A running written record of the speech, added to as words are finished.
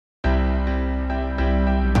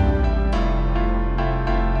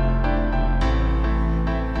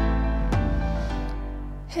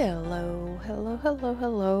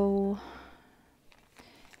Hello.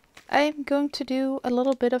 I'm going to do a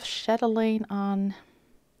little bit of Châtelaine on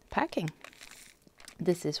packing.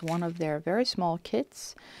 This is one of their very small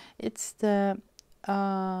kits. It's the,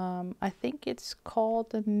 I think it's called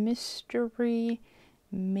the Mystery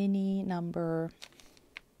Mini number.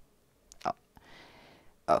 Oh,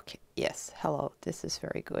 okay. Yes. Hello. This is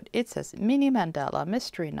very good. It says Mini Mandala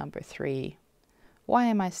Mystery number 3. Why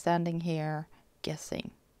am I standing here guessing?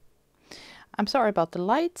 I'm sorry about the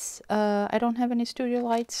lights. I don't have any studio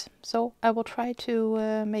lights, so I will try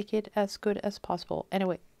to make it as good as possible.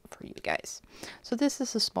 Anyway, for you guys. So this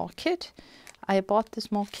is a small kit. I bought the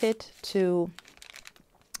small kit to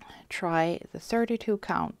try the 32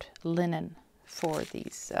 count linen for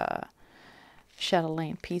these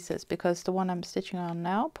Châtelaine pieces, because the one I'm stitching on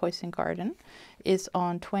now, Poison Garden, is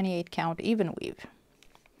on 28 count even weave.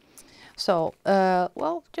 So,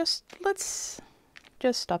 well, let's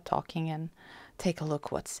just stop talking and take a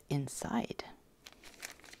look what's inside.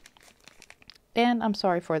 And I'm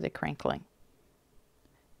sorry for the crinkling.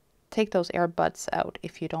 Take those earbuds out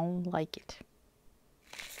if you don't like it.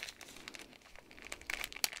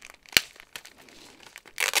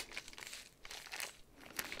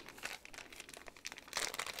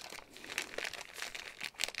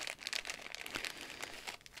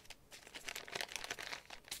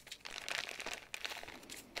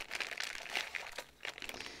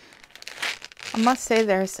 I must say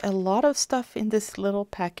there's a lot of stuff in this little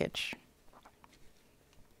package.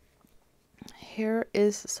 Here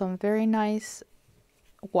is some very nice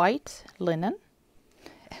white linen.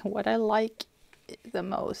 What I like the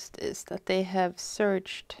most is that they have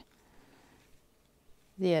serged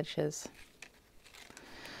the edges.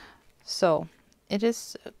 So it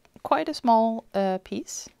is quite a small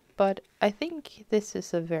piece, but I think this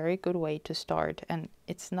is a very good way to start, and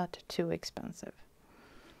it's not too expensive.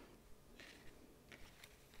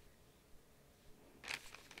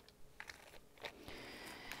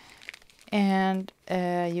 And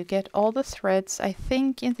you get all the threads, I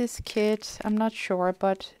think, in this kit. I'm not sure,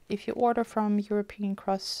 but if you order from European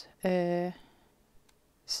Cross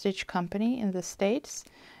Stitch Company in the States,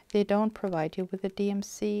 they don't provide you with a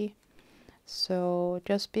DMC, so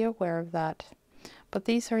just be aware of that. But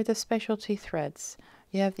these are the specialty threads.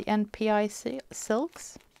 You have the NPI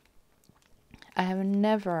silks. I have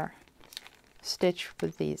never stitched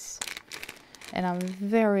with these. And I'm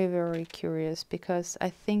very, very curious, because I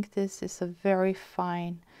think this is a very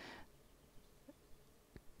fine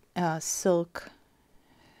silk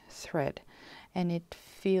thread, and it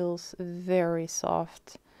feels very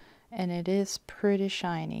soft, and it is pretty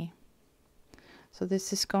shiny. So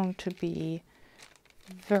this is going to be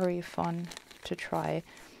very fun to try.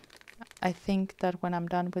 I think that when I'm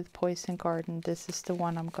done with Poison Garden, this is the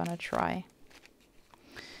one I'm gonna try.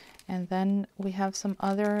 And then we have some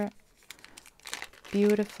other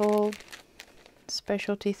beautiful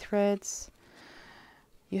specialty threads.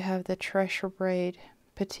 You have the treasure braid,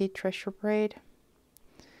 petite treasure braid.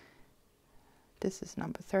 This is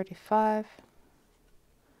number 35.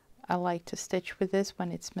 I like to stitch with this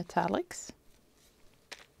when it's metallics.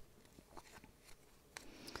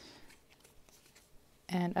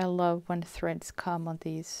 And I love when threads come on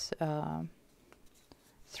these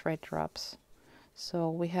thread drops. So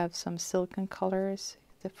we have some silken colors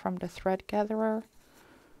from the thread gatherer.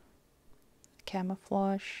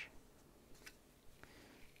 Camouflage,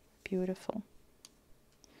 beautiful.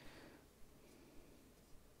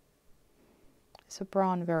 It's a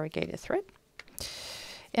brown variegated thread.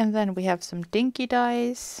 And then we have some dinky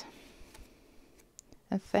dyes,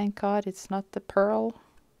 and thank God it's not the pearl.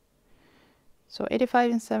 So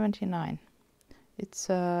 85 and 79. It's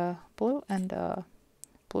blue and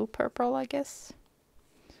blue purple, I guess.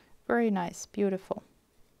 Very nice, beautiful.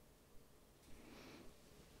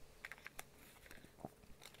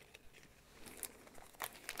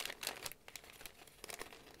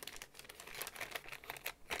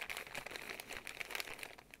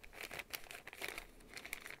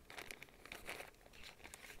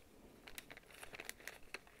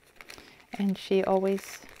 And she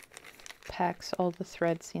always packs all the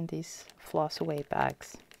threads in these floss away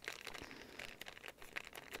bags.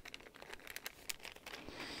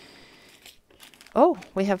 Oh,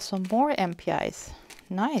 we have some more MPIs.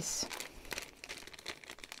 Nice.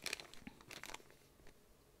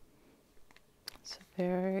 It's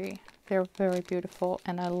they're very beautiful,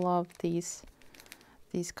 and I love these.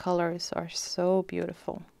 These colors are so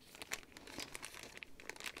beautiful.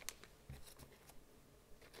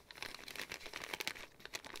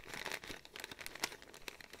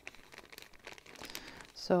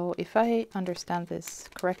 So if I understand this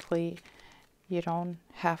correctly, you don't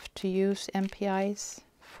have to use MPIs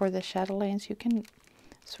for the Châtelaines. You can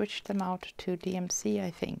switch them out to DMC,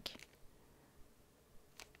 I think.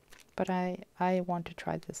 But I want to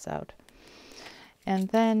try this out. And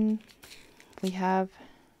then we have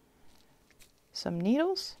some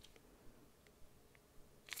needles.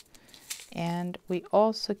 And we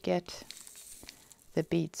also get the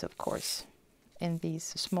beads, of course, in these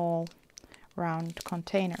small round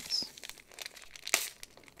containers.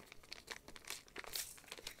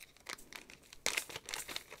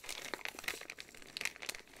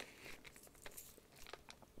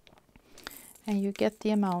 And you get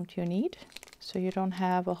the amount you need, so you don't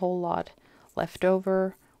have a whole lot left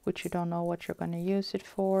over, which you don't know what you're going to use it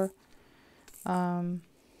for.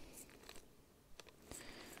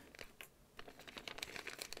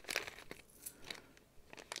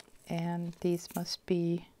 And these must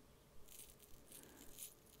be,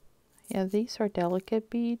 yeah, these are delicate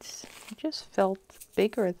beads. It just felt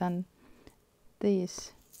bigger than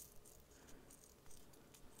these.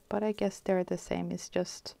 But I guess they're the same. It's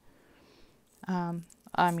just,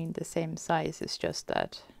 I mean, the same size. It's just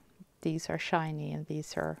that these are shiny and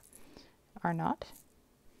these are not.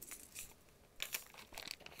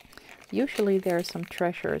 Usually there are some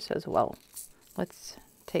treasures as well. Let's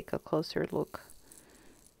take a closer look.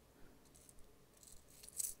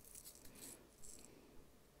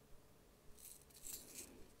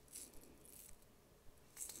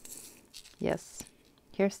 Yes,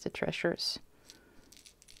 here's the treasures.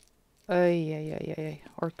 Oh, yeah.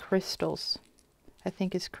 Or crystals. I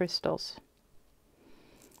think it's crystals.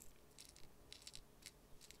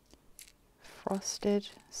 Frosted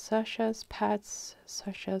sachets, pads,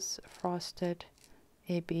 sachets, frosted,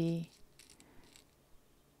 AB,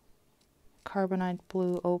 carbonite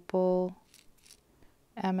blue opal,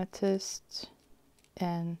 amethyst,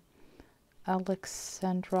 and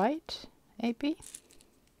alexandrite, AB.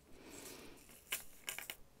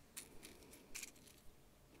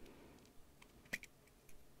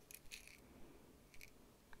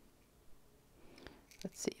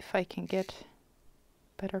 Let's see if I can get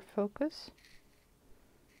better focus.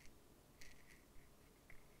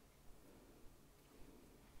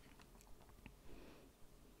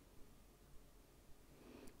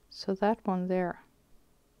 So that one there,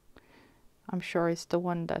 I'm sure is the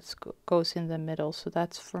one that goes in the middle. So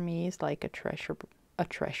that's, for me, is like a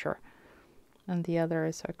treasure. And the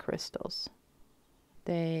others are crystals.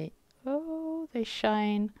 They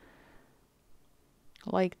shine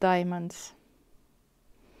like diamonds.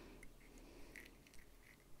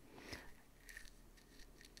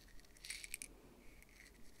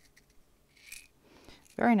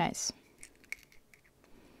 Very nice.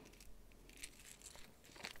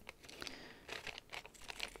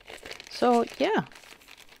 So yeah,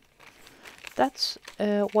 that's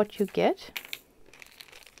what you get.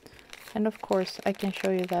 And of course I can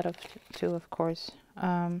show you that too, of course.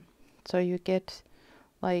 So you get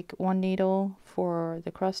like one needle for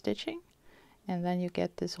the cross stitching, and then you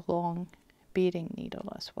get this long beading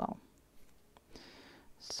needle as well.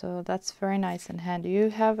 So that's very nice and handy.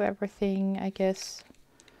 You have everything, I guess.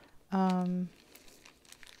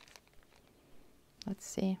 Let's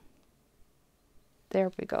see.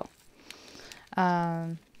 There we go.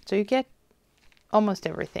 So you get almost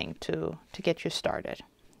everything to get you started.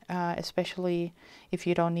 Especially if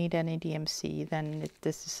you don't need any DMC, then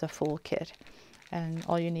this is a full kit. And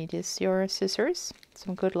all you need is your scissors,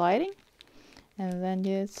 some good lighting, and then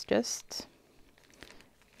it's just,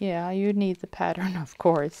 yeah, you need the pattern, of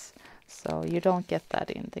course. So you don't get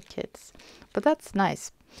that in the kits. But that's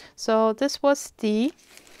nice. So this was the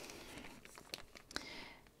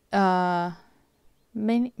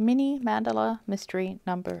mini mandala mystery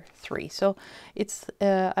number 3. So it's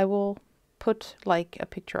I will put like a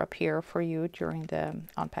picture up here for you during the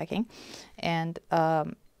unpacking, and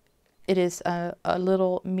it is a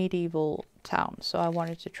little medieval town, so I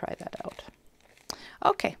wanted to try that out.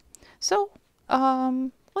 Okay, so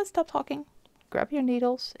let's stop talking, grab your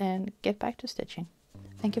needles and get back to stitching.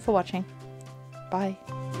 Thank you for watching. Bye.